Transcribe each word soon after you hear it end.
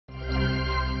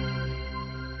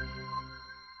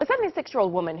A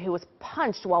 76-year-old woman who was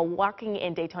punched while walking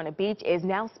in Daytona Beach is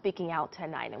now speaking out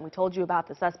tonight. And we told you about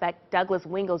the suspect Douglas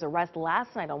Wingo's arrest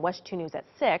last night on WESH 2 News at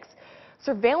 6.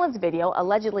 Surveillance video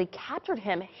allegedly captured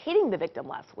him hitting the victim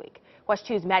last week. WESH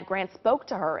 2's Matt Grant spoke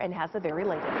to her and has the very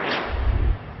latest.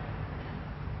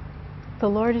 The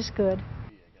Lord is good.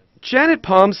 Janet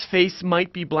Palm's face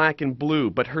might be black and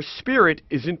blue, but her spirit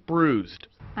isn't bruised.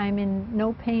 I'm in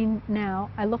no pain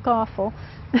now. I look awful.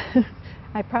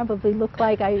 I probably look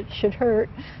like I should hurt,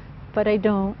 but I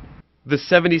don't. The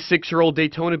 76-year-old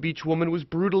Daytona Beach woman was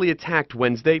brutally attacked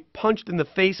Wednesday, punched in the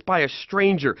face by a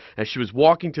stranger as she was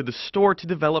walking to the store to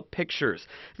develop pictures.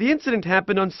 The incident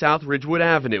happened on South Ridgewood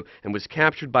Avenue and was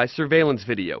captured by surveillance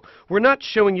video. We're not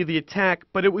showing you the attack,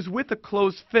 but it was with a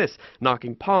closed fist,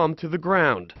 knocking Palm to the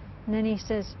ground. And then he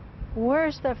says,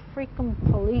 "Where's the freaking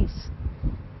police?"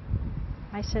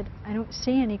 I said, "I don't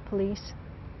see any police."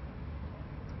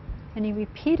 And he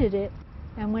repeated it,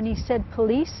 and when he said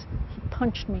police, he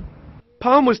punched me.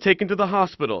 Palm was taken to the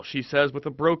hospital, she says, with a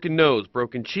broken nose,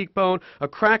 broken cheekbone, a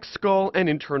cracked skull, and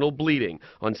internal bleeding.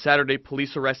 On Saturday,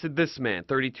 police arrested this man,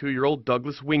 32-year-old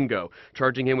Douglas Wingo,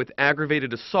 charging him with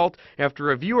aggravated assault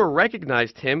after a viewer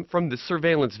recognized him from this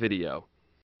surveillance video.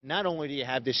 Not only do you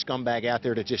have this scumbag out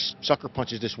there that just sucker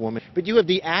punches this woman, but you have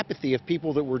the apathy of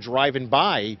people that were driving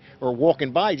by or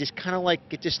walking by, just kind of like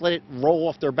just let it roll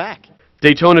off their back.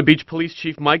 Daytona Beach Police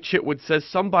Chief Mike Chitwood says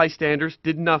some bystanders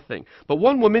did nothing, but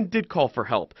one woman did call for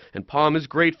help, and Palm is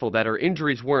grateful that her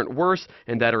injuries weren't worse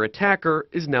and that her attacker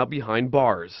is now behind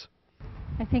bars.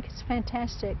 I think it's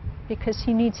fantastic because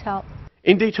he needs help.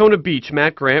 In Daytona Beach,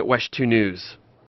 Matt Grant, WESH 2 News.